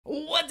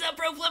What's up,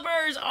 Pro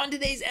Flippers? On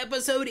today's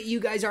episode, you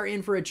guys are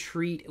in for a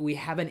treat. We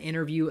have an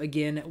interview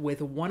again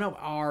with one of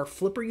our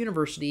Flipper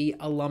University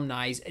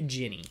alumni,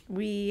 Jenny.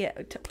 We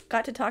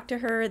got to talk to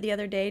her the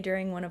other day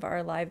during one of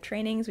our live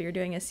trainings. We were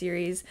doing a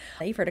series.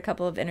 You've heard a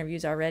couple of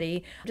interviews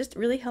already, just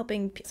really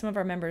helping some of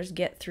our members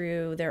get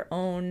through their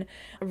own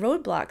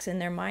roadblocks in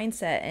their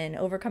mindset and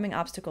overcoming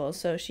obstacles.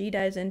 So she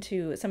dives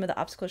into some of the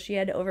obstacles she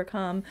had to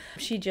overcome.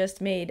 She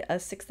just made a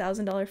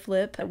 $6,000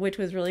 flip, which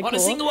was really cool. On a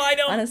single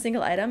item? On a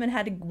single item, and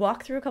had to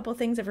walk through a couple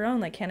things of her own,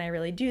 like, can I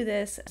really do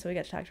this? So we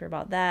got to talk to her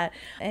about that.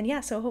 And yeah,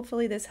 so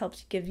hopefully this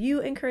helps give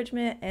you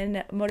encouragement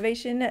and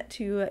motivation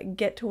to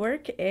get to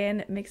work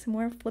and make some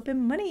more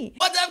flipping money.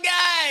 What's up,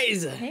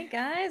 guys? Hey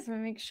guys, we'll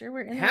make sure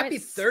we're in the Happy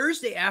right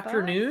Thursday spot.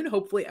 afternoon.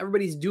 Hopefully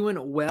everybody's doing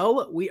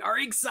well. We are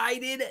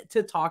excited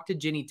to talk to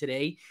Jenny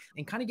today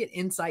and kind of get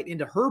insight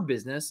into her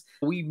business.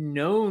 We've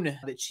known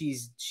that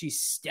she's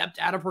stepped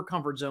out of her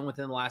comfort zone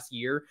within the last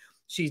year.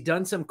 She's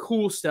done some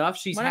cool stuff.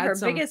 She's one had of her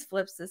some biggest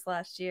flips this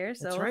last year.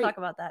 So we'll talk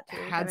about that too.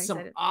 Had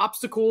some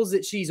obstacles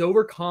that she's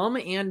overcome,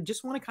 and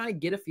just want to kind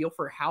of get a feel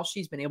for how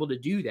she's been able to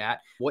do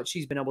that, what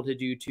she's been able to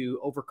do to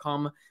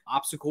overcome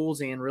obstacles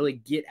and really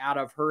get out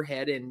of her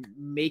head and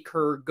make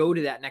her go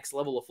to that next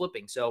level of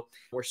flipping. So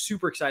we're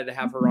super excited to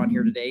have her on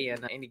here today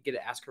and get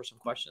to ask her some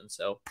questions.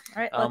 So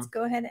all right, let's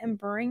go ahead and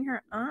bring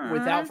her on.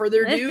 Without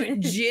further ado,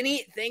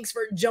 Jenny, thanks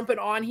for jumping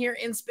on here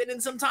and spending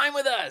some time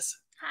with us.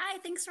 Hi,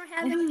 thanks for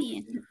having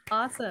me.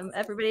 Awesome.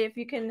 Everybody, if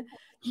you can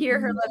hear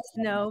her, let us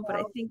know, but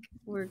I think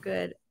we're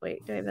good.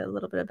 Wait, do I have a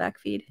little bit of back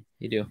feed?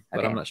 You do, but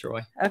okay. I'm not sure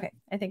why. Okay,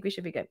 I think we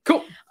should be good.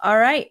 Cool. All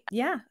right.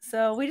 Yeah.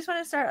 So we just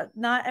want to start.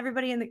 Not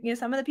everybody in the,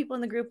 some of the people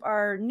in the group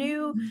are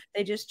new.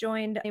 They just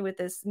joined with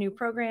this new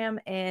program.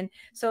 And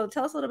so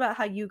tell us a little about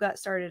how you got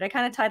started. I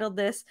kind of titled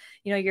this,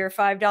 your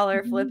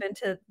 $5 flip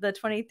into the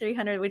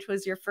 2,300, which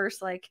was your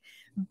first like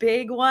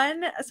big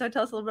one. So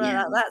tell us a little bit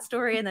about that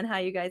story and then how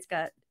you guys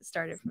got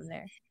started from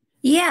there.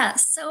 Yeah,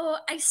 so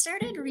I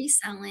started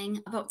reselling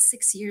about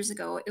 6 years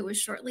ago. It was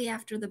shortly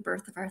after the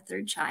birth of our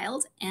third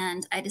child,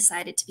 and I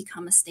decided to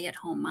become a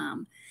stay-at-home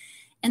mom.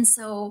 And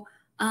so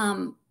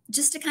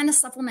just to kind of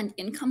supplement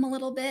income a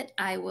little bit,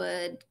 I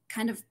would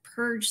kind of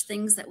purge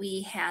things that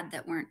we had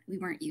that we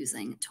weren't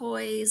using.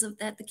 Toys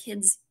that the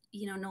kids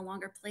no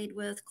longer played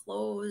with,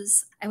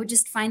 clothes. I would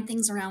just find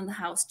things around the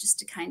house just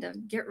to kind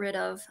of get rid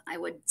of. I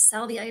would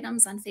sell the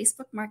items on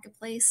Facebook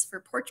Marketplace for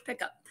porch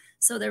pickup.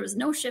 So there was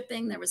no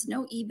shipping, there was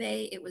no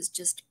eBay, it was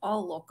just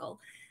all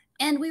local.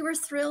 And we were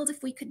thrilled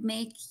if we could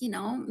make,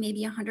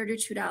 maybe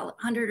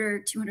 $100 or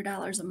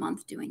 $200 a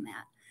month doing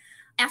that.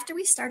 After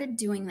we started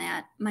doing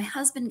that, my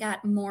husband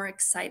got more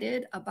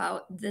excited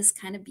about this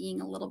kind of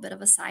being a little bit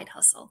of a side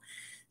hustle.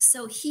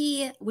 So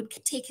he would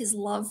take his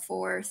love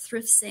for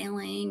thrift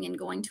selling and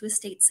going to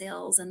estate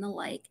sales and the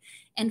like,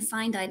 and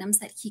find items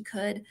that he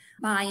could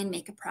buy and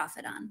make a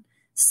profit on.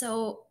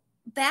 So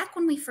back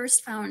when we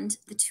first found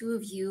the two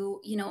of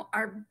you,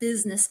 our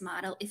business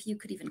model, if you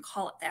could even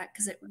call it that,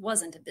 because it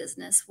wasn't a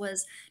business,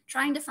 was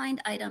trying to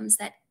find items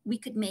that we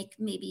could make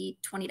maybe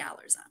 $20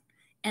 on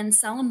and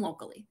sell them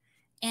locally.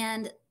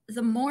 And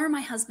the more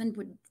my husband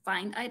would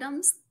find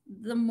items,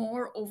 the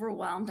more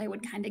overwhelmed I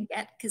would kind of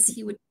get, because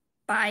he would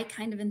buy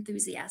kind of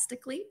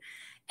enthusiastically.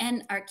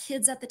 And our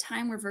kids at the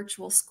time were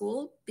virtual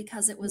school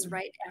because it was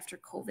right after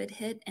COVID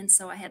hit. And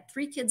so I had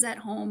 3 kids at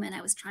home and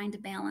I was trying to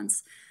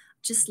balance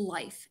just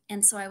life.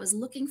 And so I was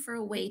looking for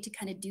a way to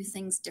kind of do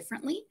things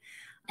differently.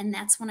 And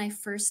that's when I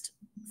first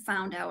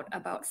found out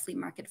about Flea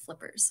Market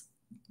Flippers.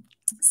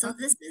 So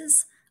this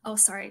is, oh,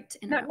 sorry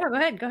to interrupt. No,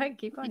 go ahead.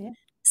 Keep going. Yeah.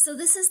 So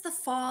this is the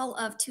fall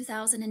of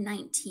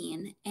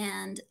 2019,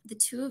 and the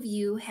two of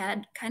you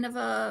had kind of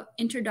a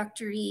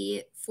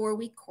introductory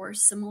 4-week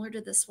course similar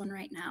to this one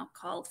right now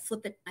called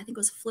Flip It. I think it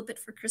was Flip It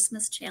for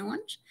Christmas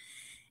Challenge.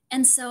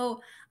 And so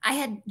I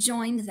had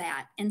joined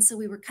that. And so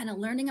we were kind of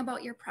learning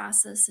about your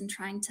process and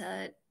trying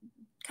to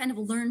kind of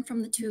learn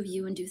from the two of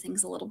you and do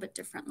things a little bit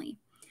differently.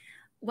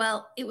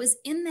 Well, it was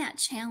in that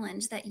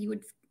challenge that you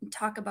would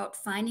talk about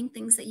finding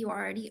things that you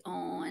already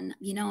own,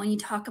 and you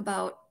talk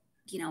about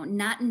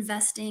not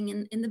investing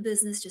in the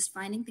business, just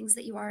finding things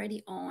that you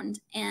already owned.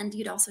 And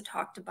you'd also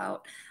talked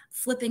about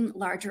flipping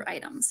larger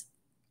items.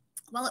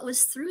 Well, it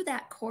was through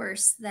that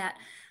course that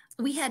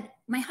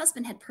my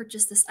husband had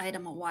purchased this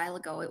item a while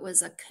ago. It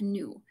was a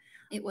canoe.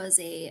 It was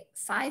a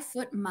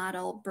 5-foot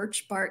model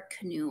birch bark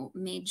canoe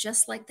made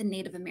just like the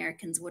Native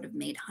Americans would have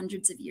made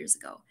hundreds of years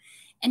ago.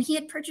 And he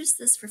had purchased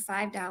this for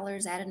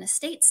 $5 at an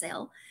estate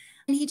sale.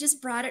 And he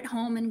just brought it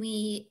home and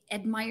we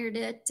admired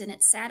it, and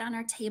it sat on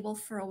our table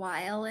for a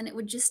while, and it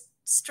would just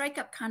strike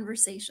up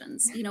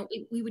conversations.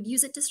 We would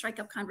use it to strike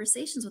up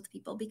conversations with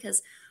people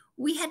because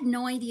we had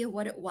no idea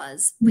what it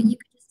was, but you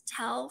could just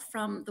tell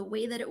from the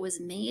way that it was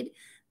made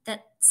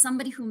that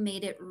somebody who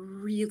made it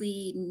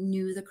really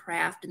knew the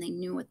craft and they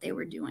knew what they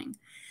were doing.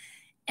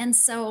 And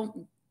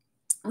so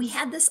we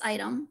had this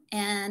item,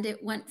 and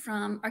it went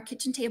from our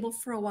kitchen table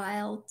for a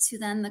while to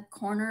then the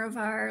corner of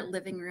our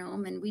living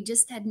room, and we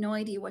just had no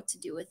idea what to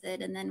do with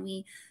it. And then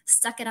we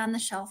stuck it on the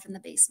shelf in the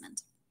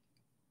basement.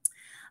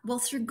 Well,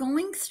 through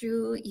going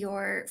through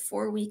your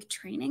 4-week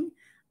training,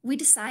 we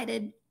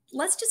decided,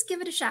 let's just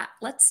give it a shot.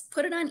 Let's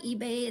put it on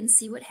eBay and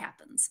see what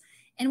happens.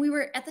 And we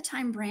were at the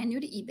time brand new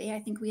to eBay. I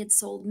think we had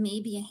sold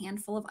maybe a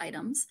handful of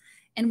items,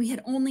 and we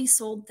had only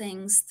sold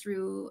things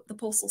through the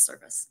postal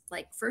service,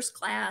 like first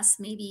class,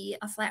 maybe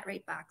a flat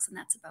rate box, and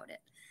that's about it.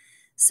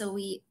 So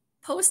we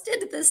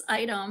posted this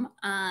item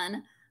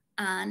on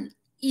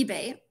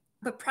eBay,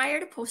 but prior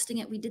to posting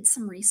it, we did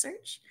some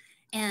research.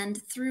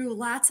 And through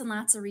lots and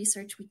lots of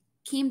research, we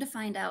came to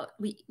find out,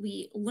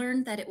 we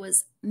learned that it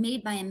was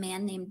made by a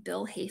man named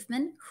Bill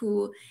Haman,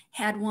 who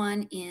had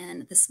one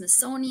in the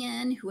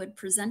Smithsonian, who had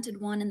presented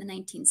one in the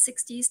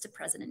 1960s to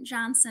President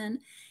Johnson.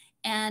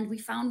 And we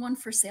found one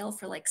for sale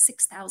for like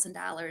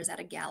 $6,000 at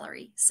a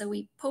gallery. So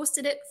we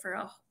posted it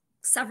for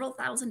several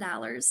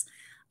 $1,000s.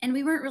 And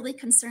we weren't really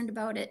concerned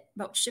about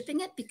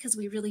shipping it, because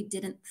we really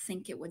didn't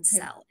think it would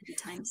sell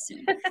anytime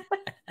soon.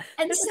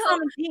 And It's so, a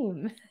common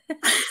theme.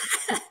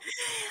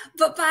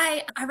 but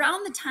by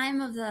around the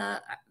time of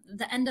the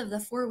end of the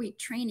 4-week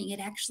training, it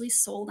actually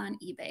sold on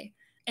eBay,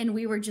 and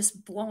we were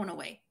just blown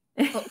away.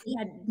 But we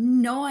had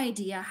no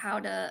idea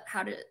how to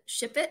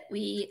ship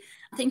it.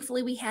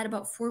 Thankfully we had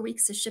about 4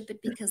 weeks to ship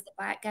it, because the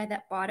guy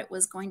that bought it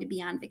was going to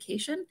be on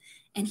vacation,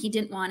 and he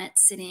didn't want it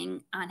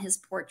sitting on his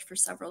porch for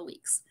several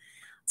weeks.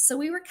 So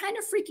we were kind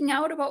of freaking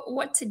out about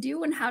what to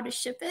do and how to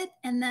ship it.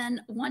 And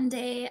then one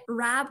day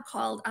Rob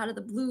called out of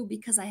the blue,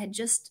 because I had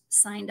just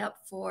signed up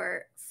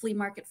for Flea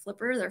Market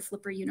Flipper, their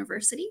Flipper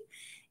University.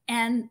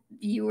 And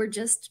you were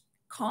just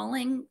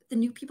calling the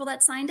new people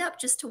that signed up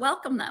just to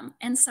welcome them.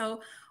 And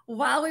so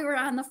while we were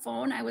on the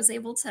phone, I was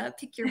able to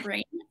pick your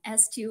brain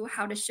as to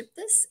how to ship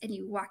this. And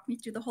you walked me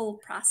through the whole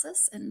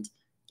process, and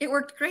it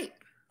worked great.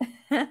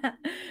 That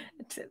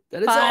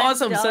is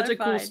awesome. Such a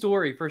cool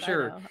story, for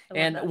sure.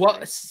 And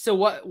what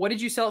did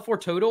you sell it for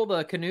total,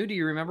 the canoe? Do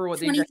you remember what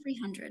they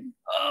 $2,300?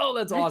 Oh,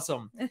 that's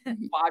awesome. $5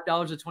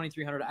 to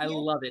 $2,300. I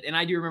love it. And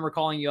I do remember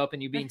calling you up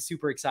and you being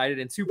super excited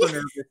and super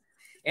nervous.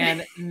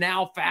 And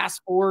now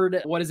fast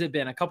forward, what has it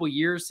been? A couple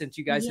years since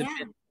you guys have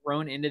been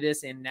thrown into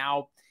this, and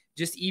now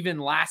just even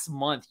last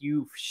month,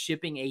 you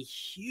shipping a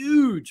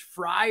huge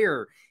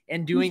fryer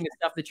and doing the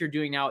stuff that you're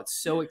doing now.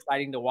 It's so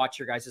exciting to watch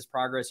your guys'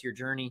 progress, your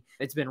journey.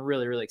 It's been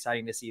really, really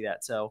exciting to see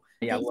that. So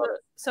yeah.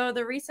 So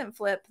the recent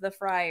flip, the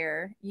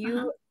fryer,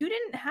 you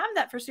didn't have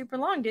that for super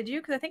long, did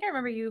you? Because I think I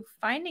remember you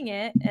finding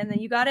it, and then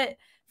you got it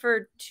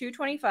for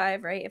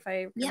 $225, right? If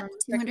I remember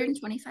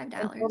 $225. And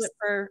sold it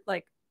for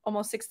like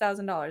almost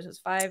 $6,000. It was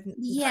 $5.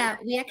 Yeah,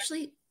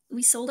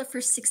 we sold it for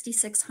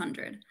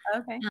 $6,600.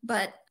 Okay.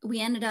 But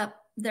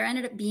there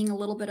ended up being a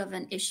little bit of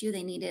an issue.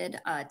 They needed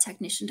a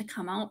technician to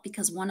come out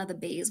because one of the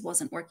bays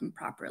wasn't working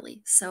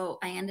properly. So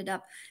I ended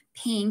up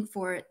paying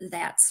for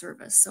that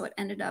service. So it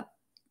ended up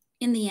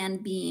in the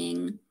end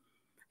being,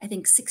 I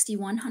think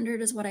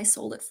 $6,100 is what I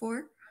sold it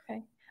for.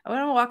 Okay. I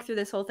want to walk through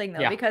this whole thing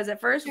though, because at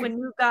first when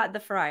you got the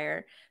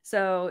fryer,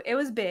 so it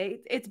was big.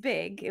 It's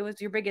big. It was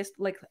your biggest,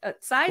 like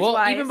size-wise.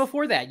 Well, even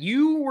before that,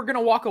 you were going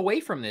to walk away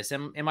from this.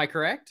 Am I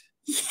correct?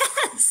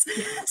 Yes.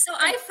 So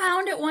I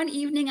found it one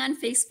evening on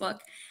Facebook.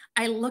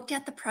 I looked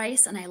at the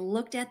price and I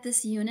looked at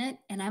this unit,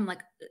 and I'm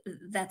like,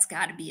 that's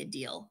got to be a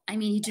deal. I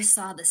mean, you just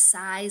saw the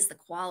size, the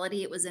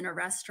quality. It was in a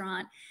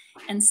restaurant.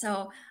 And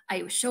so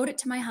I showed it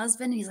to my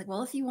husband, and he's like,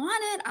 well, if you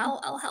want it,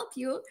 I'll help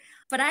you.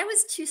 But I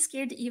was too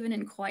scared to even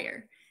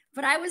inquire.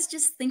 But I was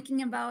just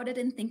thinking about it.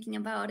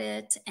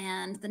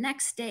 And the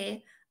next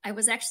day, I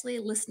was actually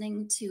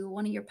listening to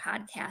one of your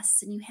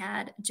podcasts, and you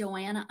had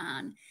Joanna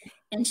on,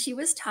 and she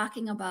was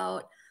talking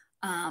about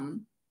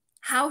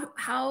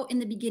how in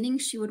the beginning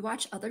she would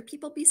watch other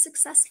people be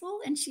successful,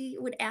 and she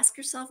would ask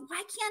herself, why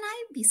can't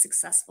I be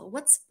successful?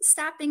 What's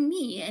stopping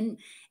me? And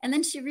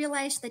then she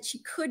realized that she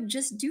could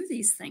just do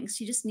these things.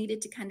 She just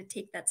needed to kind of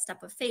take that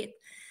step of faith.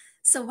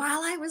 So while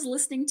I was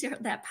listening to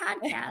that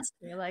podcast,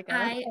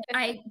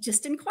 I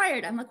just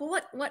inquired. I'm like, well,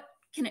 what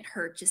can it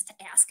hurt just to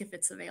ask if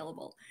it's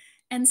available?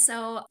 And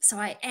so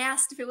I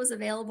asked if it was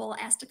available,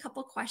 asked a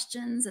couple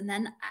questions, and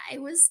then I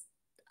was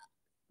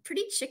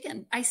pretty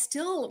chicken. I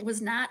still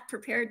was not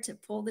prepared to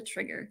pull the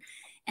trigger.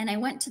 And I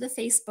went to the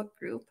Facebook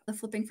group, the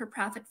Flipping for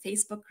Profit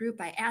Facebook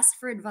group. I asked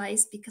for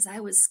advice because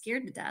I was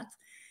scared to death.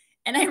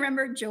 And I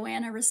remember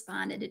Joanna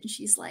responded, and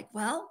she's like,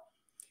 well,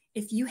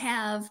 if you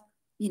have,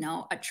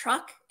 a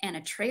truck and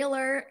a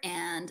trailer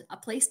and a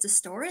place to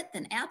store it,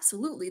 then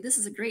absolutely, this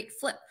is a great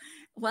flip.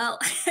 Well,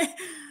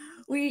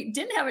 we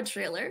didn't have a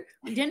trailer,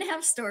 we didn't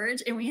have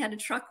storage, and we had a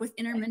truck with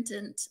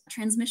intermittent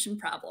transmission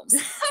problems.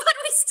 But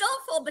we still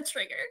pulled the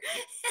trigger.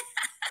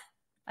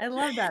 I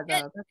love that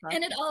though.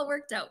 And it all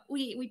worked out.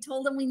 We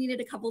told him we needed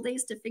a couple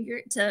days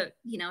to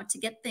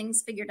get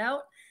things figured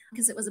out,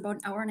 because it was about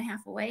an hour and a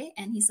half away.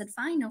 And he said,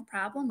 fine, no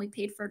problem. We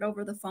paid for it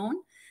over the phone,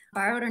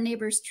 borrowed our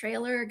neighbor's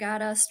trailer,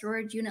 got a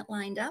storage unit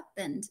lined up,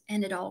 and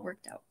it all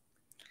worked out.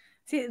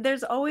 See,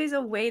 there's always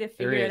a way to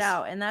figure it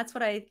out. And that's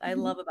what I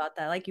love about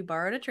that. Like, you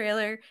borrowed a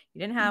trailer, you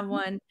didn't have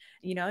one,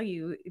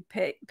 you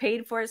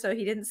paid for it, so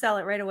he didn't sell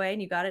it right away,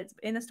 and you got it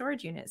in a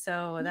storage unit.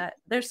 So that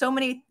there's so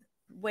many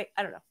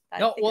I don't know.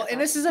 No, well, and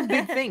this is a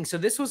big thing. So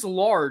this was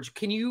large.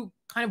 Can you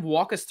kind of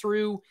walk us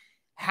through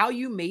how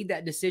you made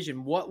that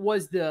decision? What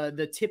was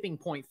the tipping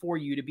point for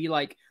you to be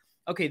like,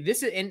 okay,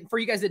 this is, and for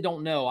you guys that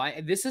don't know,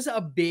 this is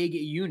a big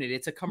unit.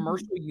 It's a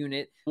commercial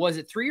unit. Was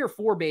it 3 or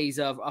 4 bays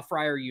of a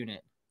fryer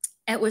unit?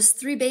 It was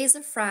 3 bays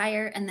of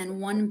fryer and then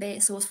 1 bay.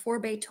 So it was 4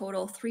 bay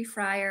total, 3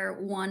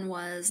 fryer. 1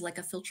 was like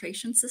a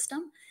filtration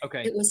system.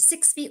 Okay. It was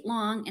 6 feet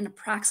long and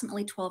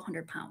approximately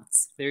 1,200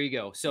 pounds. There you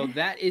go. So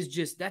that is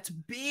just, that's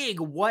big.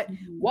 What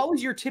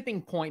was your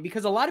tipping point?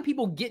 Because a lot of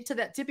people get to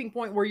that tipping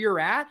point where you're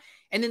at,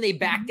 and then they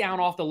back down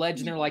off the ledge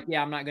and they're like,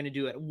 yeah, I'm not going to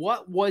do it.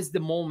 What was the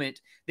moment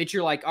that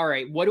you're like, all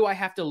right, what do I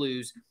have to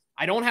lose?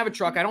 I don't have a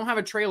truck. I don't have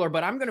a trailer,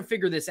 but I'm going to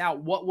figure this out.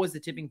 What was the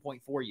tipping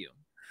point for you?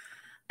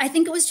 I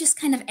think it was just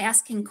kind of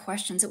asking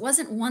questions. It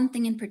wasn't one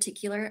thing in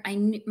particular. I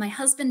knew my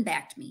husband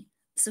backed me.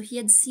 So he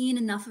had seen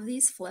enough of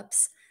these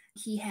flips.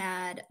 He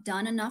had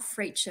done enough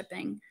freight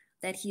shipping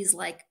that he's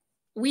like,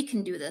 we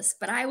can do this.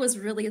 But I was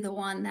really the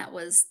one that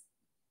was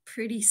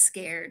pretty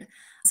scared.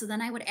 So then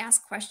I would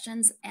ask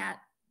questions of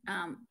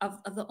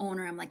the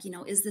owner. I'm like,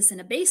 is this in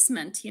a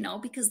basement?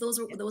 Because those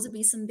would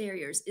be some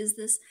barriers. Is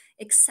this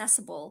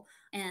accessible?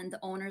 And the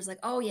owner's like,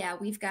 oh yeah,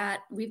 we've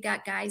got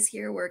guys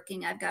here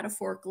working. I've got a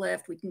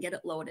forklift. We can get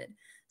it loaded.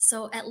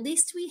 So at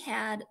least we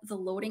had the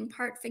loading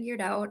part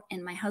figured out,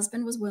 and my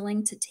husband was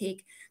willing to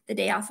take the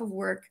day off of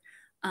work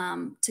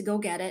to go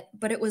get it.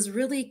 But it was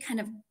really kind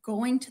of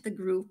going to the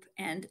group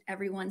and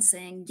everyone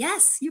saying,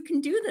 yes, you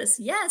can do this.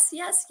 Yes,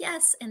 yes,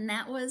 yes. And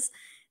that was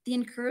the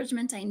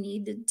encouragement I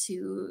needed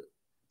to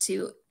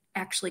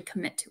actually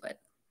commit to it.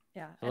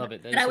 Yeah. I love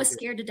it. But I was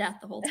scared to death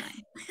the whole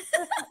time.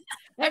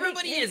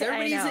 Everybody is.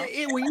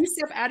 When you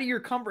step out of your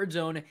comfort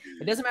zone,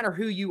 it doesn't matter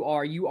who you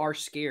are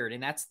scared.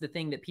 And that's the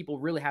thing that people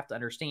really have to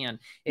understand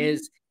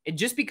is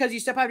just because you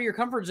step out of your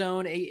comfort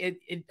zone,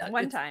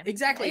 one time.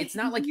 Exactly. It's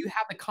not like you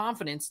have the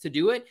confidence to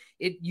do it.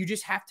 You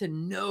just have to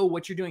know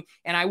what you're doing.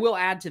 And I will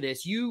add to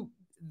this.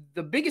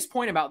 The biggest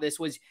point about this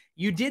was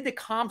you did the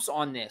comps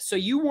on this. So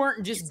you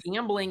weren't just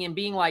gambling and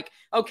being like,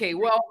 okay,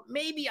 well,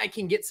 maybe I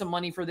can get some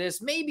money for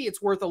this. Maybe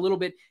it's worth a little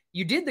bit.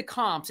 You did the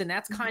comps, and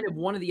that's kind of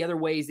one of the other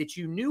ways that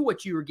you knew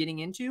what you were getting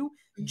into.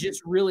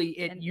 Just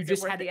really, you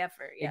just had the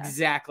effort. Yeah.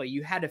 Exactly.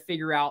 You had to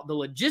figure out the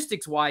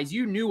logistics wise.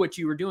 You knew what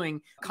you were doing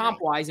comp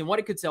wise and what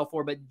it could sell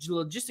for, but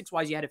logistics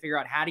wise, you had to figure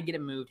out how to get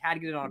it moved, how to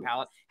get it on a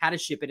pallet, how to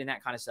ship it, and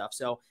that kind of stuff.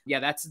 So yeah,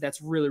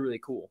 that's really, really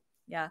cool.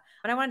 Yeah.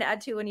 And I wanted to add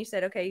too, when you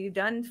said, okay, you've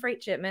done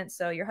freight shipments,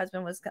 so your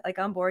husband was like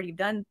on board, you've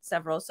done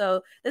several.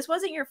 So this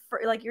wasn't your,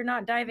 you're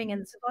not diving in.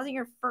 This wasn't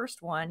your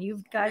first one.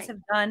 You guys have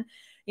done,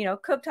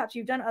 cooktops,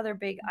 you've done other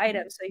big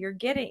items. So you're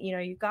getting,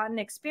 you've gotten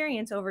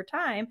experience over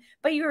time,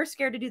 but you were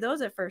scared to do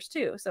those at first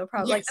too. So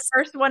probably like the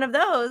first one of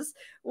those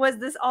was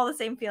this, all the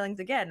same feelings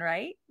again,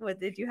 right?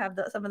 Did you have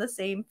some of the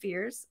same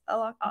fears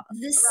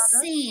the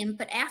same,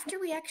 but after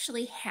we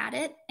actually had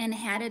it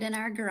in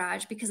our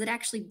garage, because it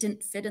actually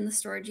didn't fit in the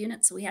storage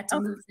unit. So we had to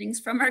move things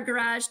from our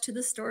garage to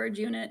the storage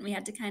unit, and we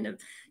had to kind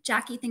of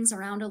jockey things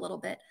around a little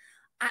bit.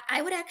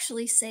 I would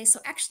actually say, so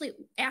actually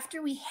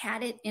after we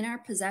had it in our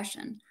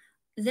possession,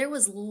 there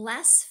was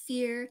less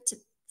fear to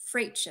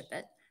freight ship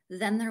it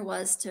than there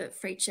was to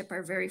freight ship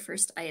our very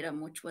first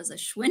item, which was a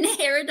Schwinn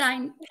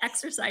Aerodyne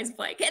exercise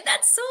bike. And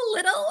that's so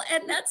little,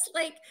 and that's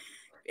like,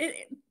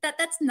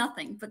 that's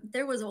nothing, but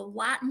there was a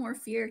lot more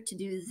fear to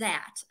do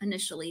that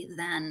initially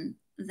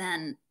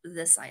than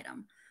this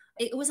item.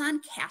 It was on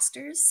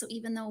casters, so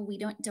even though we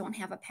don't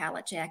have a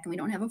pallet jack and we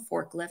don't have a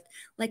forklift,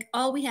 like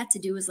all we had to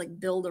do was like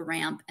build a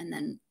ramp and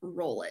then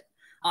roll it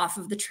off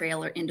of the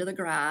trailer into the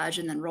garage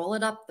and then roll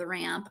it up the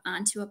ramp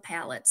onto a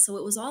pallet. So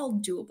it was all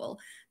doable,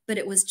 but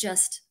it was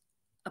just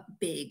a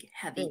big,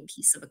 heavy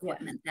piece of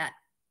equipment that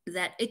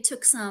it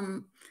took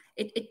some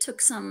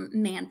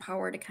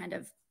manpower to kind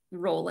of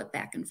roll it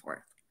back and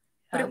forth,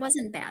 but it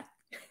wasn't bad.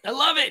 I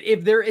love it.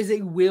 If there is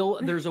a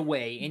will, there's a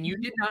way. And you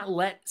did not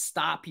let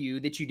stop you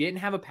that you didn't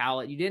have a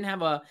pallet. You didn't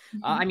have a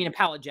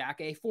pallet jack,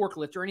 a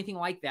forklift, or anything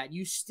like that.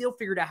 You still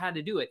figured out how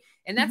to do it.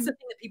 And that's the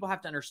thing that people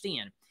have to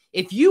understand.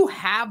 If you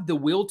have the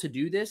will to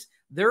do this,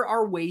 there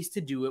are ways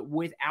to do it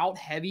without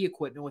heavy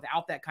equipment,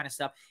 without that kind of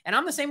stuff. And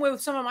I'm the same way with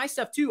some of my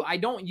stuff too. I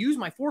don't use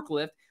my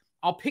forklift.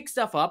 I'll pick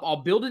stuff up.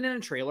 I'll build it in a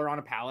trailer on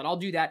a pallet. I'll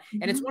do that.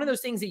 And it's one of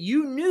those things that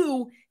you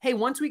knew, hey,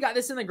 once we got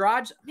this in the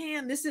garage,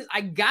 man,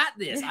 I got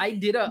this. I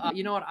did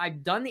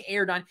I've done the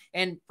Aerodyne.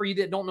 And for you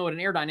that don't know what an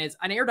Aerodyne is,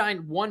 an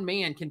Aerodyne, one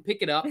man can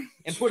pick it up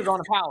and put it on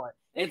a pallet.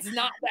 It's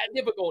not that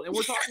difficult. And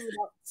we're talking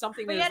about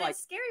something that is like,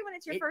 it's scary when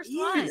it's your first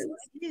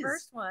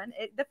one.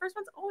 The first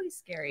one's always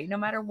scary, no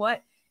matter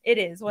what it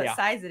is, what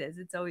size it is.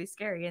 It's always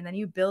scary. And then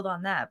you build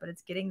on that, but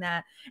it's getting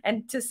that.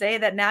 And to say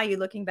that now you're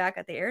looking back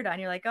at the Aerodyne,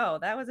 you're like, oh,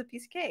 that was a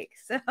piece of cake.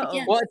 So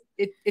well,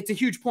 it's a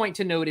huge point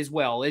to note as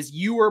well, is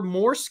you were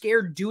more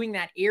scared doing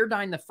that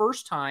Aerodyne the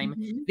first time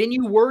than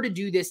you were to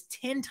do this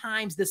 10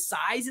 times the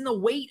size and the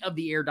weight of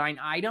the Aerodyne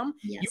item.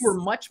 You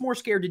were much more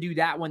scared to do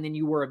that one than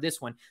you were of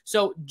this one.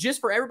 So just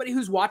for everybody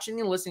who's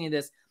watching and listening to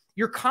this,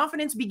 your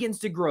confidence begins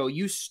to grow.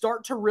 You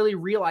start to really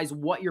realize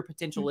what your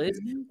potential is.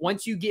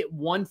 Once you get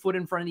one foot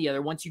in front of the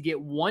other, once you get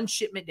one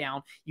shipment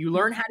down, you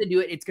learn how to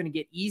do it. It's going to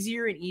get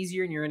easier and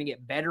easier, and you're going to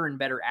get better and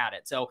better at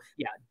it. So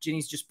yeah,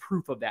 Jenny's just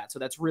proof of that. So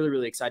that's really,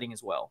 really exciting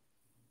as well.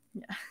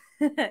 Yeah.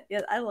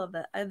 Yeah, I love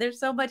that. There's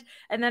so much.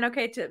 And then,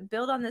 okay, to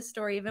build on this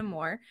story even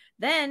more,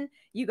 then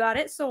you got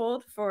it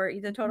sold for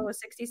the total was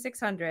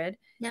 $6,600.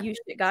 Yep. You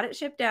got it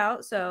shipped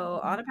out. So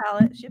on a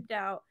pallet, shipped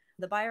out.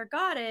 The buyer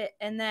got it,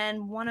 and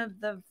then one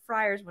of the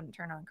fryers wouldn't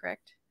turn on,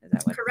 correct? Is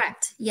that what?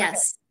 Correct.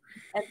 Yes.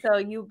 Okay.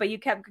 And so you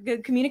kept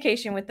good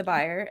communication with the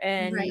buyer,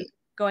 and right.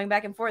 going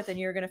back and forth, and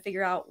you're going to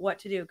figure out what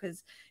to do,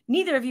 because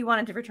neither of you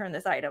wanted to return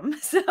this item.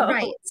 So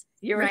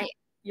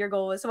your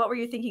goal was, so what were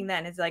you thinking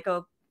then? Is like,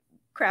 oh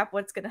crap,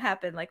 what's going to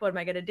happen? Like, what am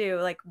I going to do?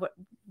 Like,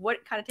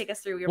 what kind of take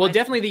us through your mind?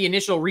 Definitely the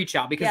initial reach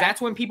out, because that's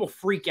when people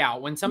freak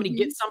out. When somebody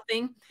gets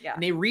something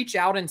and they reach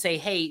out and say,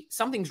 hey,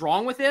 something's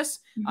wrong with this.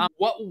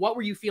 What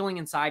were you feeling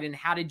inside, and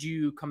how did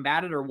you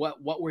combat it? Or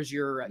what was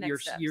your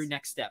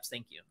next steps?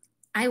 Thank you.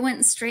 I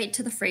went straight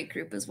to the freight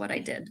group is what I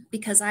did,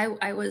 because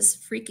I was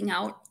freaking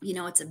out. You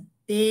know, it's a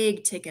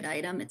big ticket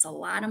item. It's a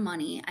lot of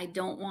money. I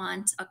don't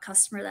want a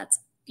customer that's,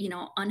 you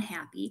know,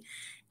 unhappy.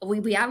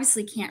 We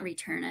obviously can't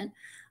return it.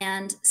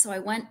 And so I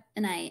went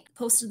and I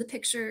posted the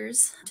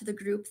pictures to the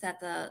group that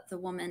the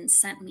woman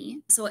sent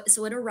me. So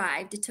it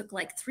arrived. It took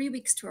like 3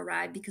 weeks to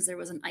arrive because there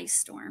was an ice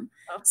storm.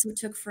 So it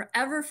took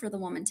forever for the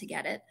woman to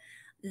get it.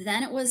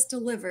 Then it was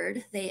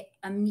delivered. They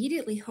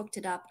immediately hooked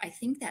it up, I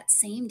think that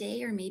same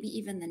day or maybe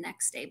even the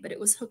next day, but it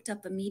was hooked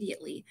up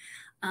immediately.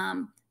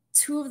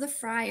 2 of the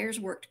fryers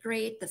worked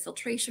great. The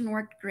filtration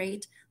worked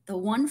great. The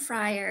one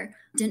fryer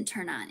didn't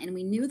turn on. And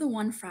we knew the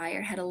one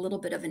fryer had a little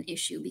bit of an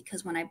issue,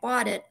 because when I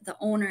bought it, the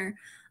owner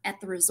at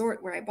the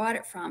resort where I bought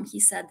it from, he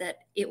said that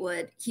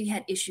he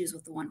had issues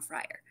with the one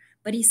fryer,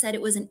 but he said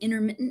it was an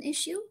intermittent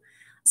issue.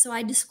 So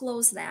I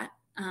disclosed that.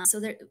 So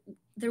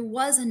there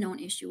was a known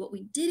issue. What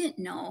we didn't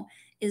know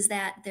is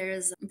that there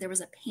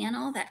was a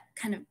panel that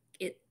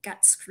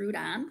gets screwed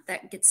on,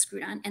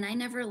 and I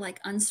never like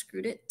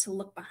unscrewed it to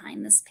look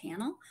behind this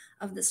panel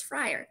of this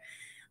fryer.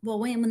 Well,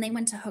 when they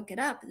went to hook it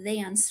up, they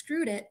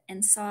unscrewed it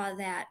and saw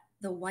that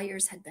the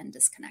wires had been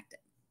disconnected,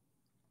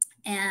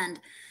 and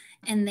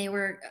they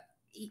were,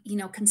 you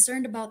know,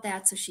 concerned about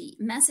that. So she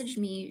messaged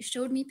me,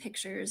 showed me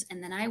pictures,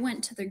 and then I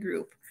went to the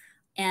group,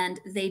 and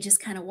they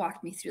just kind of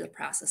walked me through the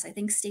process. I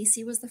think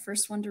Stacy was the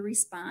first one to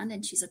respond,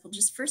 and she's like, well,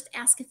 just first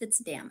ask if it's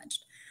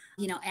damaged.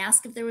 You know,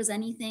 ask if there was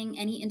any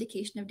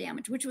indication of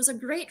damage, which was a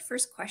great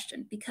first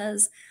question,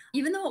 because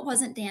even though it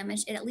wasn't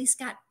damaged, it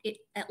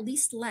at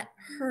least let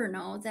her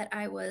know that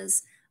I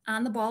was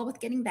on the ball with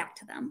getting back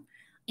to them.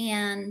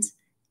 And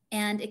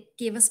it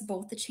gave us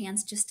both the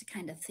chance just to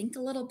kind of think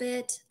a little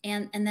bit.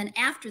 And then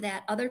after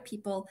that, other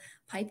people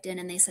piped in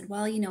and they said,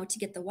 well, you know, to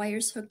get the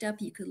wires hooked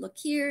up, you could look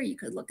here, you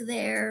could look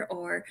there,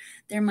 or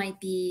there might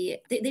be,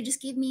 they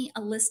just gave me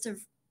a list of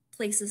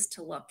places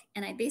to look.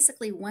 And I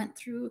basically went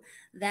through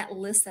that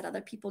list that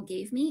other people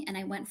gave me, and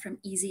I went from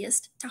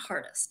easiest to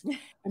hardest.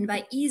 And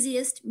by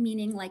easiest,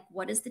 meaning like,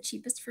 what is the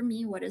cheapest for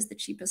me? What is the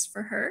cheapest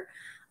for her?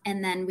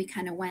 And then we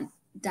kind of went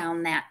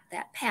down that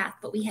path.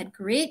 But we had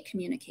great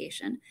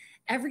communication.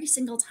 Every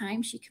single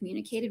time she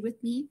communicated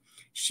with me,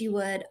 she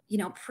would, you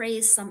know,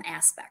 praise some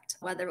aspect,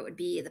 whether it would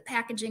be the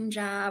packaging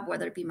job,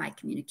 whether it be my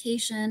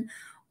communication,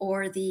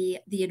 or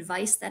the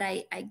advice that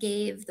I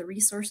gave, the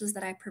resources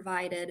that I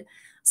provided.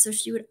 So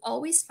she would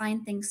always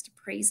find things to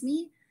praise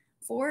me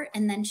for,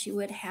 and then she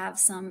would have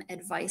some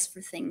advice for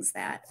things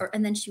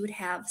and then she would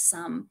have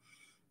some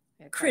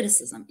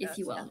criticism, if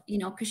you will, you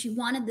know, because she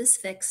wanted this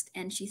fixed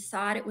and she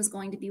thought it was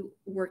going to be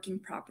working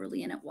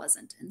properly, and it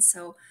wasn't. And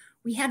so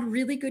we had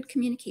really good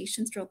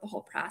communications throughout the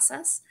whole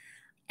process.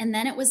 And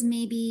then it was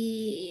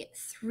maybe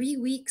 3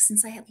 weeks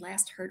since I had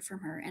last heard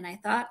from her, and I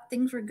thought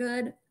things were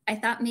good. I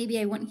thought maybe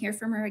I wouldn't hear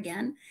from her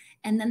again.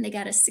 And then they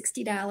got a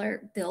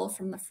 $60 bill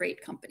from the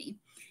freight company.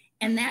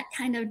 And that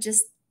kind of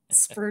just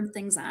spurred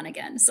things on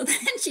again. So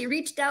then she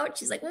reached out.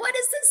 She's like, what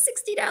is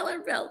this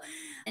 $60 bill?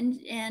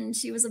 And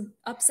she was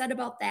upset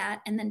about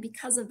that. And then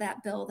because of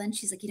that bill, then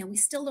she's like, you know, we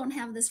still don't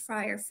have this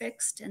fryer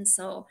fixed. And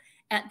so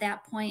at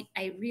that point,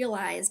 I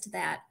realized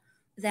that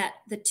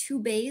the 2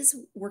 bays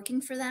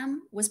working for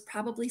them was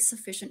probably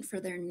sufficient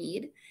for their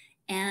need.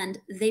 And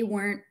they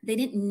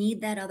didn't need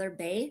that other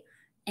bay.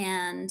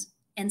 And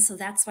so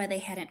that's why they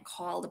hadn't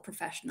called the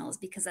professionals,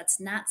 because that's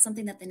not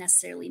something that they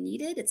necessarily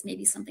needed. It's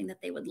maybe something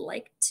that they would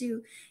like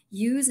to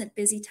use at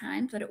busy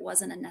times, but it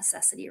wasn't a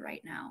necessity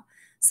right now.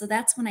 So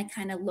that's when I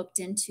kind of looked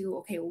into,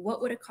 okay,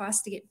 what would it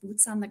cost to get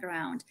boots on the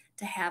ground,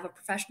 to have a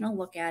professional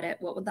look at it?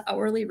 What would the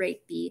hourly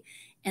rate be?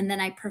 And then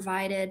I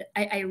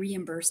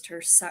reimbursed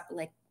her,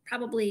 like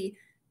probably,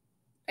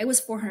 it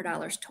was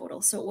 $400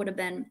 total. So it would have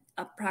been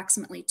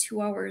approximately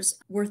 2 hours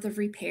worth of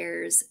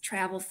repairs,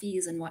 travel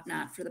fees and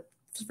whatnot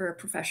for a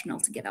professional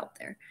to get out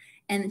there.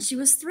 And she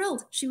was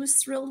thrilled. She was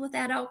thrilled with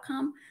that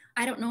outcome.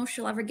 I don't know if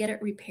she'll ever get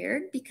it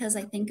repaired because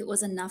I think it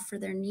was enough for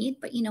their need.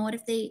 But you know what,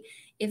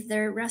 if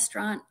their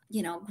restaurant,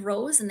 you know,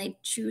 grows and they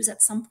choose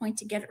at some point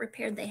to get it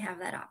repaired, they have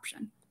that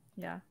option.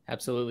 Yeah.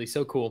 Absolutely.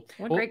 So cool.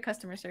 What great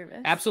customer service.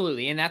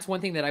 Absolutely. And that's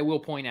one thing that I will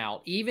point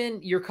out.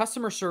 Even your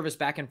customer service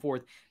back and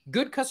forth,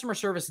 good customer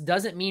service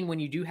doesn't mean when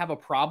you do have a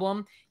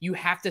problem, you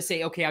have to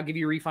say, okay, I'll give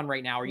you a refund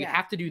right now, or you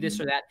have to do this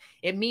or that.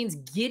 It means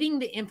getting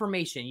the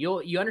information.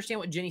 You understand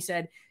what Jenny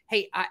said.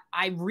 Hey,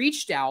 I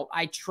reached out.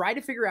 I tried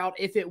to figure out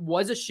if it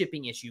was a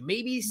shipping issue.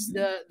 Maybe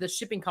the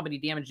shipping company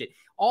damaged it.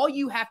 All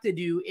you have to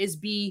do is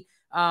be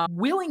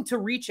willing to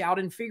reach out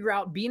and figure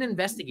out, be an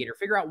investigator,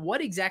 figure out what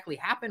exactly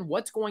happened,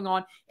 what's going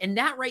on. And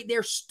that right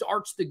there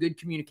starts the good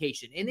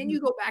communication. And then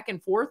you go back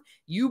and forth,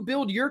 you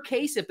build your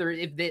case.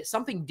 If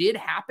something did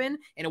happen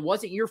and it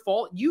wasn't your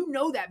fault, you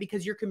know that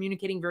because you're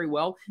communicating very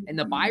well and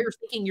the buyer's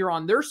thinking you're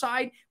on their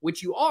side,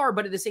 which you are,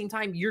 but at the same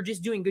time, you're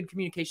just doing good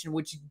communication,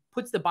 which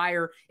puts the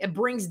buyer, it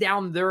brings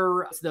down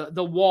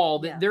the wall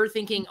that they're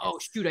thinking, oh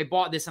shoot, I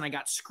bought this and I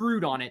got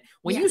screwed on it.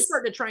 When you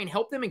start to try and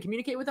help them and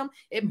communicate with them,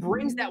 it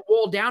brings that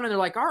wall down and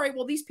they're like, all right,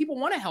 well, these people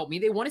want to help me.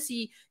 They want to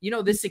see, you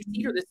know, this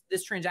succeed or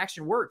this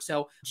transaction work.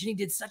 So Jenny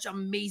did such an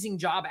amazing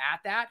job at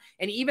that.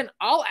 And even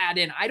I'll add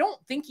in, I don't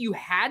think you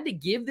had to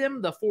give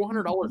them the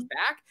 $400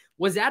 back.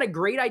 Was that a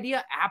great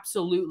idea?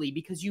 Absolutely.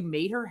 Because you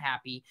made her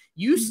happy.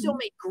 You still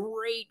made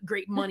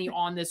great money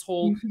on this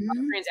whole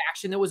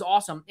transaction. That was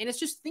awesome. And it's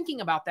just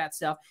thinking about that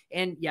stuff.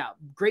 And yeah,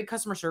 great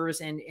customer service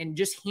and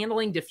just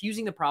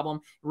diffusing the problem.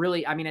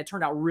 Really, I mean, it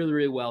turned out really,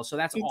 really well. So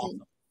that's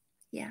awesome.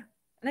 Yeah.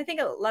 And I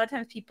think a lot of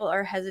times people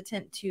are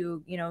hesitant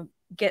to, you know,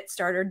 get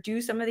started, do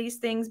some of these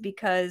things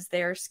because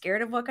they're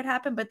scared of what could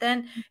happen. But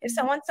then if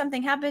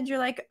something happens, you're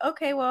like,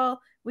 okay,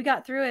 well, we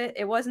got through it.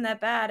 It wasn't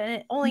that bad. And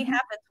it only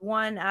happens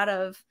one out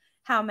of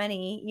how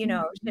many, you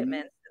know,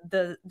 shipments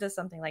does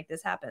something like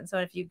this happen. So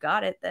if you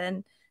got it,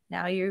 then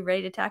now you're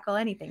ready to tackle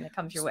anything that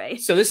comes your way.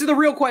 So this is the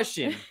real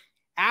question.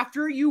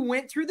 After you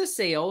went through the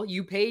sale,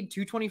 you paid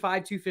 $225,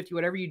 $250,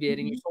 whatever you did,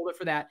 and you sold it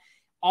for that.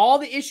 All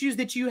the issues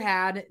that you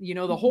had, you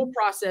know, the whole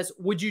process,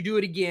 would you do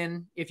it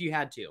again if you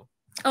had to?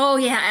 Oh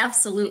yeah,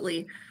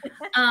 absolutely.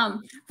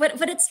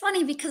 But it's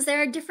funny because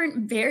there are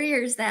different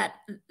barriers that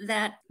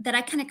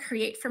I kind of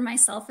create for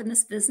myself in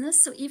this business.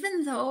 So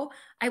even though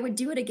I would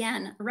do it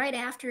again right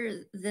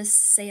after this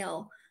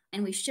sale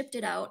and we shipped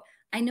it out,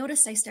 I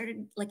noticed I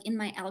started, like, in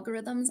my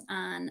algorithms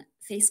on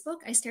Facebook,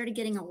 I started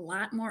getting a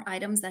lot more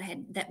items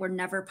that were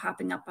never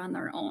popping up on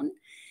their own.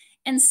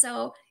 And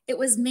so it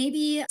was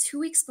maybe 2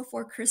 weeks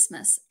before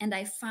Christmas, and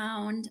I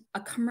found a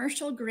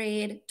commercial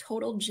grade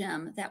total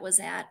gym that was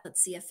at,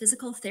 let's see, a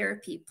physical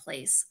therapy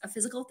place, a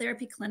physical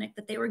therapy clinic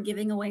that they were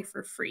giving away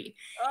for free.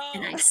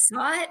 And I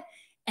saw it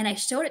and I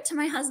showed it to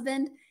my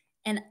husband,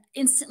 and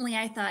instantly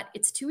I thought,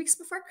 it's 2 weeks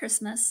before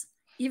Christmas.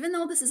 Even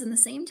though this is in the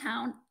same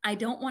town, I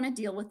don't want to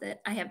deal with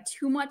it. I have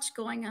too much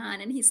going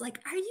on. And he's like,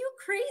 are you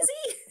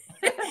crazy?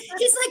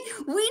 He's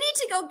like, we need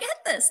to go get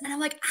this. And I'm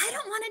like, I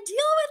don't want to deal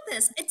with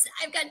this.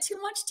 I've got too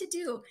much to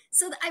do.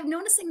 So I'm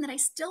noticing that I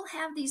still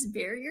have these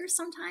barriers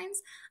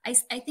sometimes.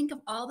 I think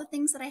of all the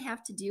things that I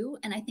have to do,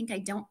 and I think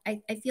I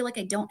feel like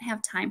I don't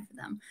have time for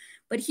them.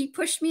 But he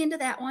pushed me into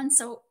that one.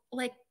 So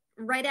like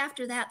right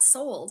after that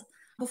sold,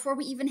 before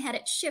we even had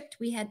it shipped,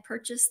 we had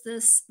purchased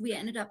this. We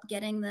ended up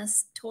getting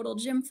this total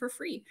gym for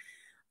free.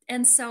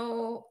 And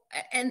so,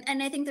 and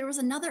I think there was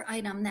another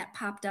item that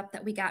popped up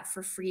that we got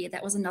for free.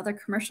 That was another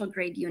commercial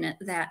grade unit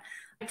that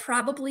I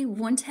probably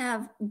wouldn't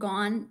have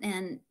gone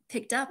and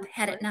picked up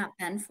had it not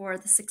been for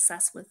the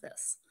success with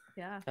this.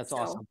 Yeah, that's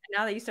awesome.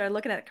 Now that you started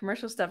looking at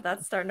commercial stuff,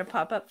 that's starting to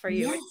pop up for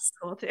you. Yes, it's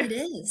cool too. It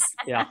is.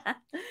 Yeah,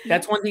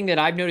 that's one thing that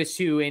I've noticed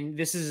too. And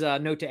this is a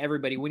note to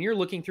everybody: when you're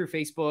looking through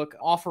Facebook,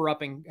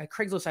 OfferUp and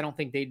Craigslist, I don't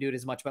think they do it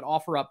as much, but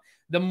OfferUp,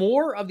 the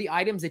more of the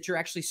items that you're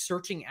actually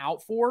searching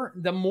out for,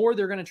 the more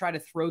they're going to try to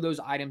throw those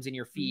items in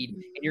your feed,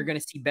 and you're going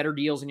to see better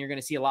deals, and you're going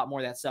to see a lot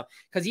more of that stuff.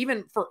 Because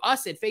even for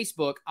us at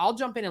Facebook, I'll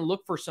jump in and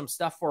look for some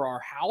stuff for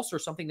our house or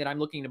something that I'm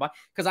looking to buy,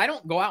 because I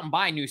don't go out and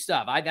buy new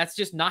stuff. That's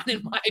just not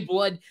in my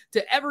blood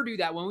to ever do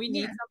that. When we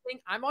need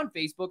something, I'm on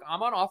Facebook,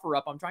 I'm on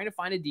OfferUp, I'm trying to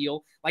find a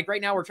deal. Like right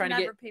now, we're trying to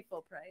get pay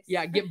full price.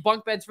 Yeah, get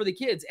bunk beds for the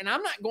kids, and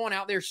I'm not going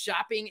out there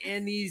shopping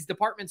in these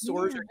department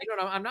stores. Or,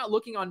 I'm not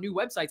looking on new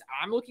websites.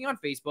 I'm looking on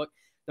Facebook.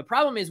 The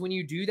problem is when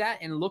you do that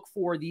and look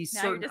for these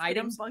certain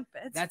items, bunk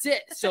beds. That's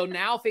it. So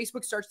now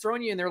Facebook starts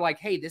throwing you, and they're like,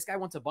 hey, this guy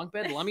wants a bunk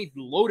bed. Let me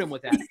load him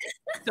with that.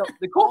 So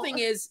the cool thing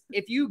is,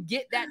 if you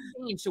get that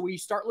change, so when you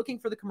start looking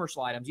for the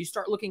commercial items, you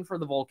start looking for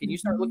the Vulcan, you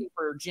start looking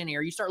for Gen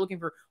Air, you start looking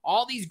for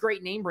all these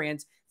great name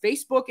brands,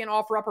 Facebook and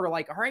OfferUp are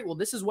like, all right, well,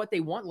 this is what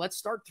they want. Let's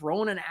start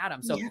throwing it at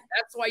them. So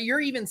that's why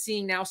you're even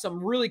seeing now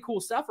some really cool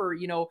stuff, or,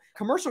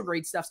 commercial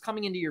grade stuff's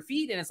coming into your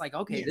feed. And it's like,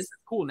 okay, this is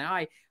cool.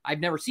 Now I've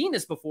never seen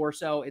this before.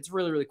 So it's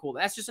really, really cool.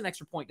 That's just an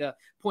extra point to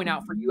point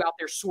out for you out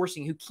there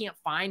sourcing who can't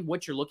find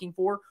what you're looking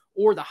for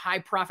or the high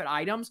profit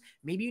items.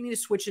 Maybe you need to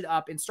switch it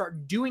up and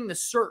start doing the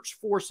search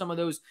for some of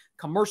those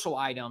commercial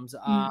items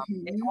and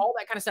all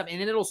that kind of stuff.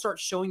 And then it'll start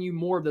showing you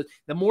more of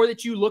the more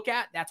that you look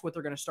at, that's what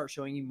they're going to start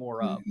showing you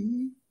more of.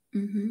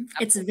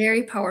 It's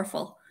very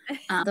powerful.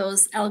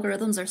 Those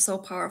algorithms are so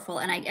powerful.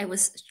 And I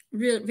was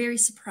really very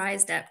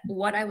surprised at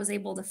what I was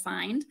able to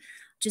find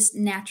just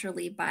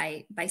naturally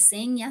by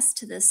saying yes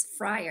to this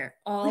fryer.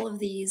 All of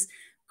these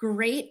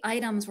great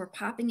items were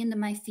popping into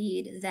my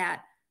feed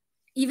that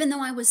even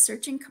though I was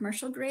searching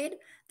commercial grade,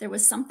 there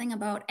was something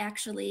about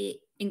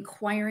actually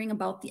inquiring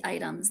about the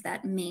items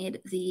that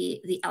made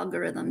the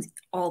algorithms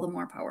all the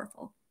more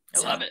powerful. I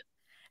love it.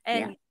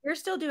 And you're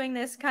still doing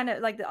this kind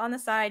of like on the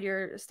side,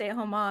 you're a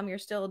stay-at-home mom, you're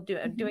still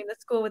doing the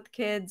school with the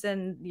kids,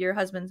 and your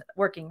husband's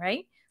working,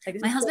 right? Like,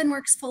 my husband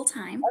works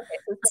full-time. Okay,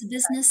 so it's a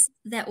business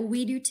that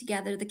we do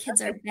together. The kids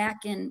are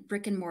back in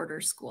brick and mortar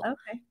school.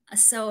 Okay.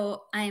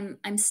 So I'm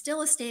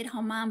still a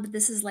stay-at-home mom, but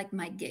this is like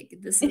my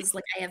gig. This is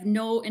like, I have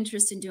no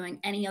interest in doing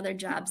any other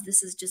jobs.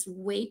 This is just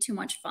way too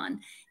much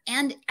fun.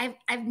 And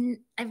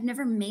I've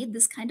never made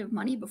this kind of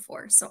money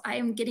before. So I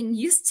am getting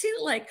used to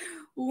like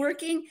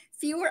working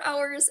fewer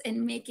hours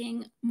and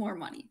making more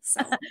money. So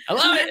I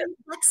love it.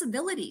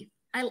 Flexibility.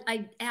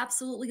 I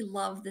absolutely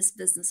love this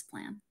business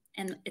plan,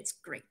 and it's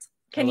great.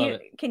 Can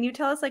you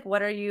tell us like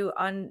what are you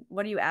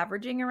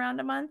averaging around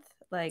a month,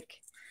 like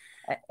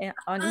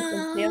on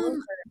sales?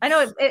 I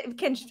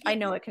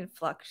know it can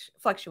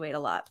fluctuate a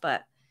lot,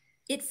 but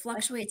it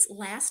fluctuates.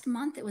 Last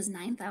month it was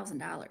 $9,000.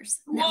 That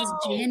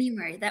was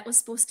January. That was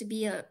supposed to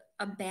be a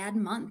bad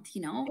month,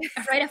 you know.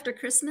 Right after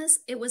Christmas,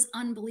 it was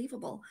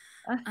unbelievable.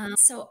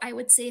 So I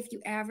would say if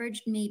you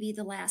averaged maybe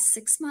the last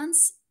 6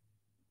 months,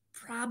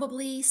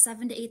 probably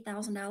 $7,000 to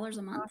 $8,000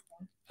 a month.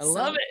 I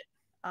love it.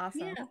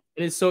 Awesome. Yeah.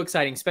 It is so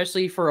exciting,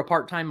 especially for a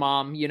part-time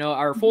mom, you know,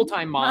 or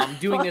full-time mom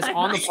doing this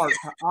on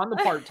the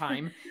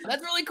part-time.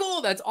 That's really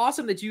cool. That's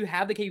awesome that you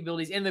have the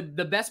capabilities. And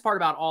the best part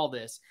about all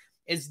this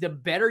is the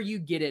better you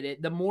get at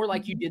it, the more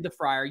like you did the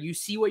fryer, you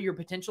see what your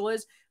potential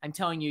is. I'm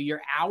telling you,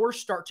 your hours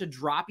start to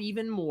drop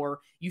even more.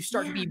 You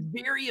start to be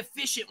very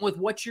efficient with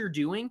what you're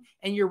doing,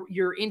 and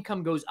your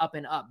income goes up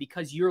and up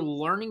because you're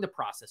learning the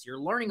process. You're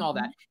learning all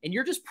that, and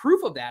you're just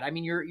proof of that. I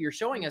mean, you're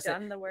showing us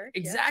done the work.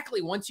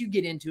 Exactly. Once you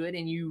get into it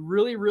and you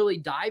really, really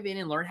dive in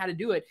and learn how to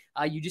do it,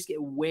 you just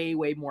get way,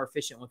 way more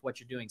efficient with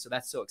what you're doing. So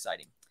that's so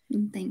exciting.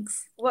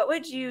 Thanks. What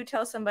would you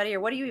tell somebody, or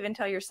what do you even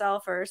tell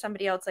yourself or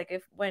somebody else?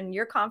 Like when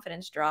your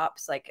confidence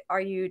drops, like,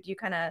 do you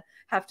kind of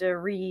have to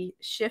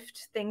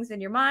reshift things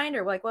in your mind,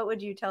 or like, what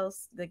would you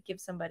give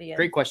somebody a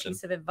great question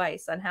piece of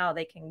advice on how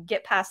they can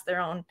get past their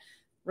own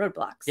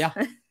roadblocks? Yeah.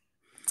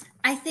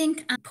 I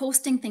think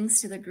posting things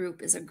to the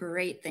group is a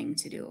great thing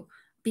to do,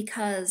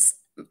 because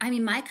I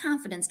mean, my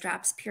confidence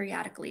drops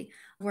periodically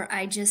where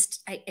I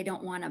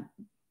don't want to,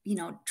 you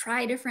know,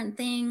 try different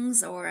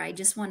things, or I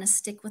just want to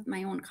stick with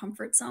my own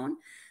comfort zone.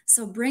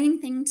 So bringing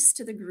things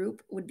to the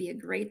group would be a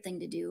great thing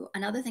to do.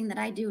 Another thing that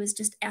I do is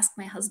just ask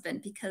my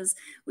husband, because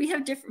we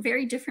have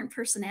very different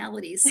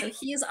personalities. So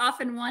he is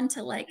often one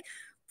to like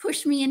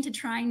push me into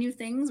trying new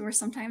things, where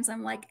sometimes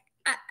I'm like,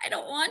 I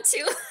don't want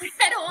to.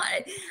 I don't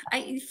want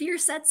it. Fear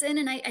sets in,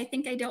 and I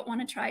think I don't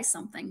want to try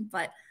something,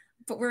 but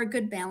we're a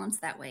good balance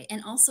that way.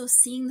 And also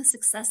seeing the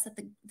success that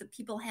the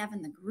people have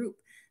in the group.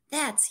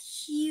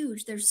 That's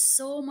huge. There's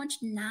so much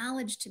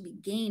knowledge to be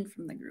gained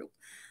from the group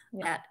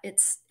that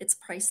it's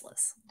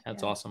priceless.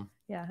 That's awesome.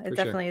 Yeah, it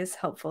definitely is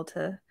helpful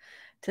to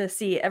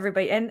see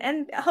everybody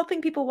and helping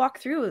people walk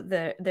through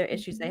their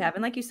issues they have.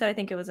 And like you said, I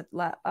think it was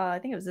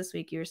this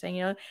week you were saying,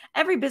 you know,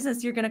 every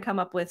business you're going to come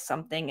up with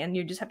something, and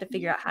you just have to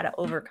figure out how to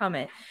overcome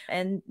it.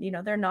 And, you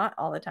know, they're not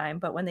all the time,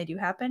 but when they do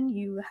happen,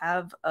 you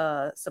have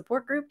a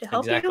support group to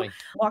help you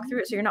walk through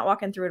it. So you're not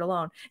walking through it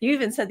alone. You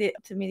even said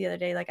to me the other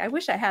day, like, I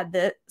wish I had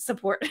the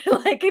support,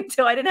 like,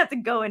 so I didn't have to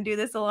go and do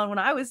this alone when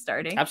I was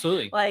starting.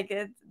 Absolutely. Like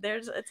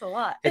it's a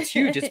lot. It's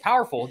huge. It's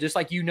powerful. Just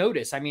like you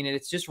notice. I mean,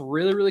 it's just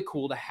really, really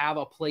cool to have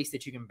a place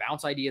that you can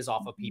bounce ideas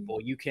off of people.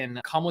 You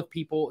can come to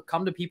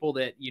people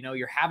that, you know,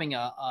 you're having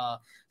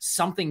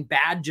something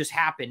bad just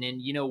happen.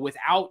 And, you know,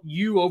 without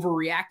you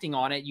overreacting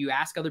on it, you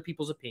ask other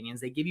people's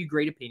opinions. They give you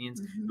great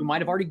opinions who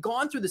might have already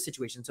gone through the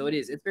situation. So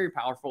it's very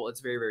powerful. It's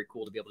very, very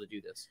cool to be able to do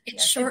this.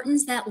 It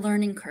shortens that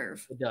learning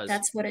curve. It does.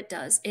 That's what it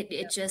does.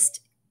 It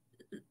just,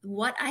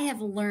 what I have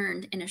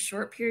learned in a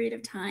short period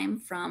of time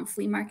from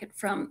Flea Market,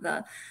 from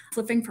the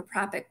Flipping for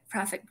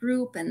Profit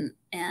group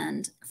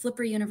and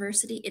Flipper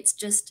University, it's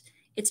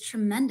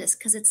tremendous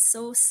because it's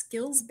so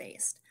skills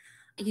based.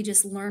 You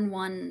just learn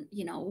one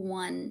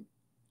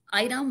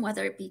item,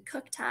 whether it be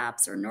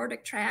cooktops or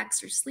Nordic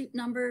tracks or sleep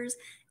numbers,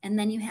 and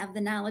then you have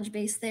the knowledge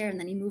base there, and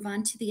then you move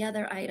on to the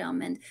other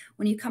item. And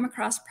when you come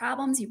across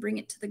problems, you bring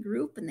it to the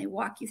group and they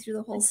walk you through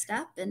the whole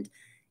step, and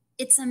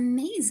it's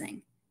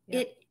amazing.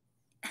 Yeah.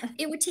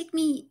 It would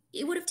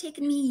have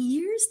taken me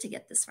years to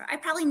get this far. I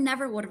probably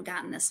never would have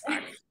gotten this far.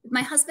 If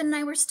my husband and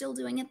I were still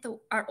doing it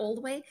our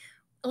old way,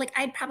 like,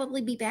 I'd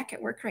probably be back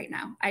at work right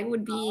now. I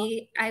would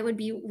be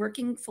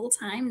working full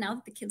time now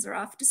that the kids are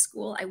off to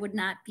school. I would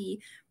not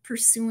be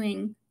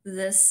pursuing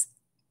this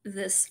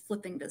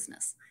flipping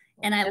business.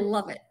 And I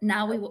love it.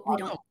 Now we won't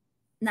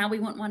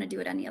want to do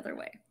it any other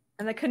way.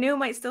 And the canoe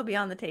might still be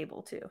on the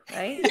table too,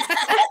 right?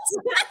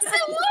 Yes,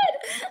 it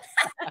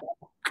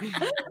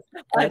would.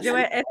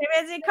 Joanna, if you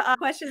have any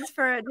questions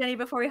for Jenny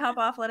before we hop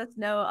off, let us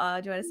know.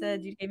 Joanna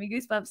said you gave me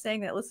goosebumps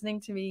saying that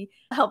listening to me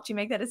helped you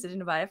make that decision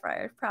to buy a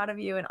fryer. Proud of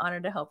you and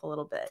honored to help a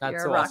little bit. That's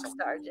You're so a rock awesome.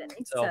 star, Jenny.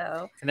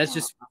 And that's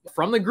just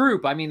from the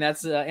group. I mean,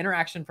 that's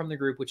interaction from the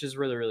group, which is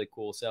really, really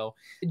cool. So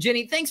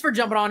Jenny, thanks for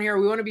jumping on here.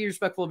 We want to be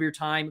respectful of your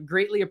time.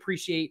 Greatly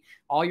appreciate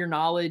all your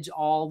knowledge,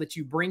 all that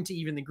you bring to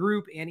even the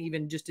group, and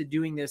even just to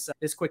doing this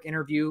quick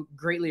interview.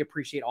 Greatly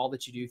appreciate all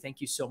that you do.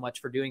 Thank you so much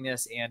for doing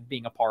this and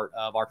being a part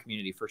of our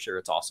community for sure.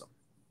 It's awesome.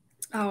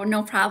 Oh,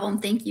 no problem.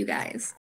 Thank you guys.